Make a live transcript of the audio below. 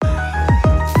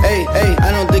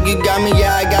you got me,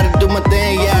 yeah, I gotta do my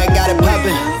thing, yeah, I got it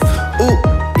poppin'. Ooh,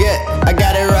 yeah, I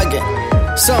got it rockin'.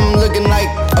 Something looking like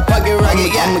a pocket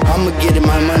rocket, yeah. I'ma get it,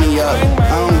 my money up.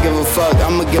 I don't give a fuck,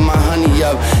 I'ma get my honey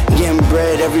up. Getting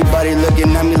bread, everybody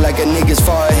looking at me like a nigga's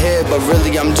far ahead, but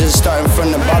really I'm just starting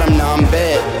from the bottom, now I'm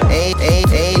bad.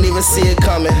 Ain't even see it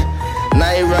coming.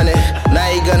 Now you running,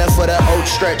 now you gunning for the old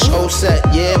stretch, old set.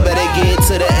 Yeah, better get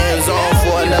to the end zone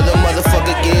for another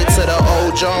motherfucker get to the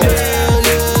old Jones.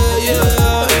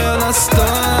 Yeah, and I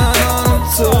stun on them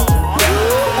too.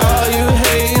 All you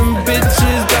hating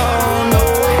bitches don't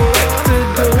know what to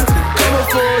do. Coming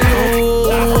for you,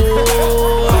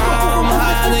 I'm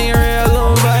hiding real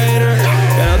elevator.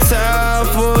 And I'm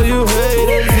tired for you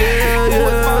haters,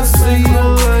 yeah, I'll see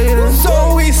you later.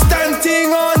 So we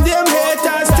stunting on them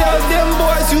haters, tell them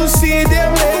boys you see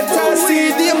them haters,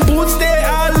 see them boots they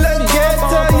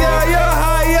alligator, yeah,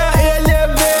 higher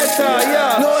elevator,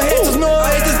 yeah. No haters,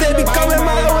 they be coming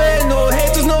my way. No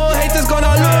haters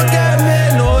gonna look at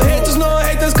me. No haters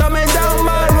coming down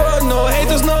my road. No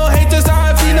haters,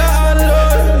 I finna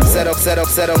unload.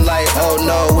 Set up like, oh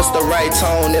no, what's the right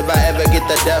tone? If I ever get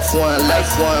the deaf one,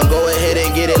 left one, go ahead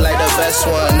and get it like the best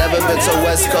one. Never been to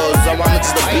West Coast, so I'm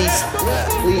into the beast.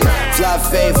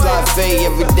 FlyFay,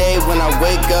 every day when I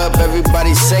wake up,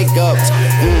 everybody shake up.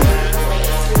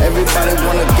 Everybody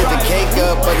wanna get the cake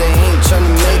up, but they ain't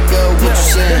tryna make up. What you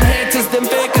saying? Them haters, them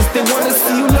fakers, they wanna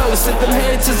see you low. Said them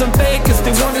haters and fakers,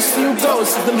 they wanna see you go.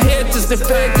 Said them haters, they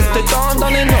fakers, they don't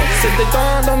they know. Said they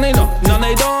don't they know. No,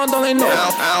 they don't they know.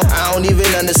 I don't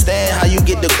even understand how you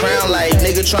get the crown. Like,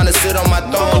 nigga tryna sit on my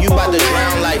throne, you bout to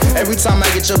drown. Like, every time I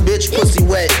get your bitch pussy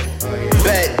wet,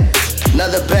 bet.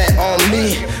 Another bet on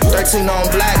me, 13 on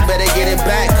black, better get it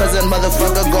back, cause a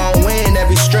motherfucker gon' win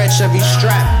every stretch, every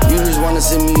strap. You just wanna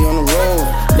see me on the road,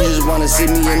 you just wanna see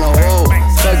me in the hole.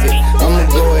 Fuck it, I'ma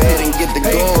go ahead and get the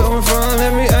goal. Coming from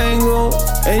every angle,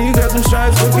 and you got them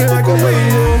stripes looking like a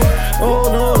rainbow.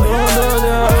 Oh no, no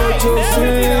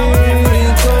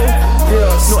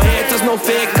haters, no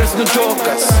fakers, no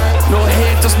jokers. No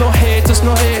haters, no haters,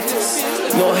 no haters.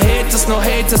 No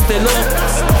haters, they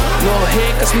locals. No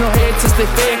haters, they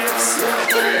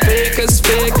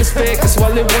fakers.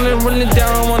 While they rolling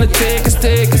down, wanna take us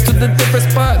to the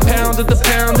different spot. Pound the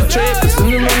trappers,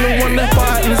 and then I'm the one that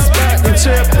fight in the spot and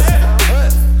trappers.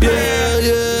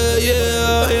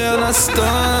 Yeah, and I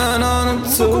stun on them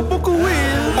too.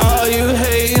 All you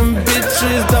hating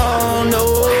bitches don't know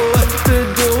what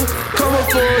to do. Coming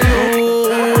for you,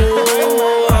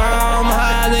 I'm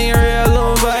hiding real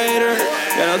elevator.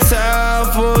 And I'm tired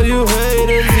for you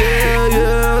haters,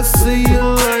 yeah, see you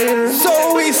later.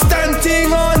 So we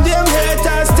stunting on them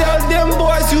haters, tell them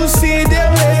boys you see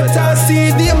them haters,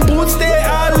 see them boots they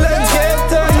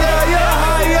alligator, yeah,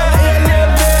 higher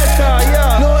elevator,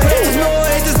 yeah. No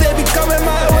haters, they be coming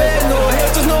my way. No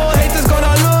haters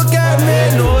gonna look at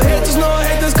me. No haters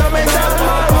coming down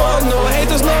my road. No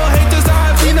haters,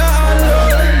 I finna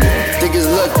unload. Niggas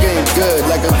looking good,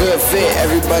 like a good fit.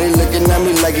 Everybody looking at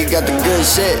me like you got the good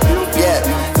shit.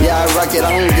 Yeah, I rock it,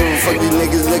 I don't give a fuck. These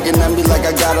niggas looking at me like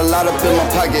I got a lot up in my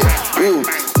pocket.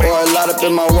 Or a lot up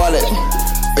in my wallet.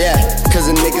 Yeah, cause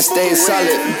a nigga stay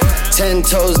solid. 10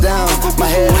 toes down, my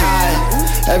head high.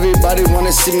 Everybody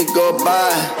wanna see me go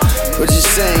by. What you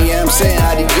saying? Yeah, I'm saying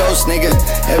adios, nigga.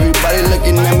 Everybody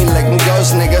looking at me like I'm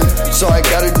ghost, nigga. So I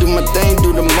gotta do my thing,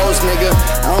 do the most, nigga.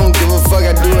 I don't give a fuck,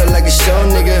 I do it like a show,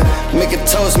 nigga. Make a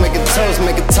toast, nigga.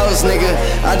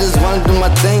 I just wanna do my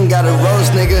thing, got a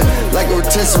roast, nigga. Like a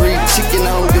rotisserie chicken,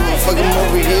 I don't give a fuck. I'm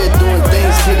over here doing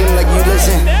things, kicking like you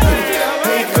listen.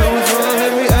 Hey, coming from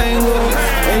every angle,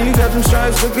 and you got them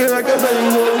stripes looking like a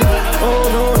rainbow. Oh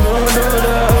no, no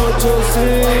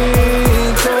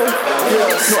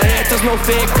haters, no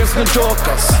fakers, no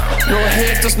jokers. No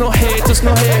haters,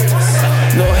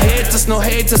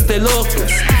 they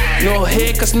locals. No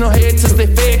haters, they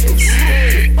fakers.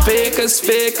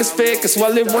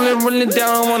 While they rolling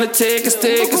down, wanna take us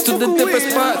to the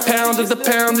different spot. Pound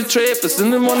the trappers,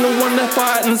 and then one that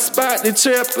fight in the spot, they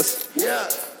trappers.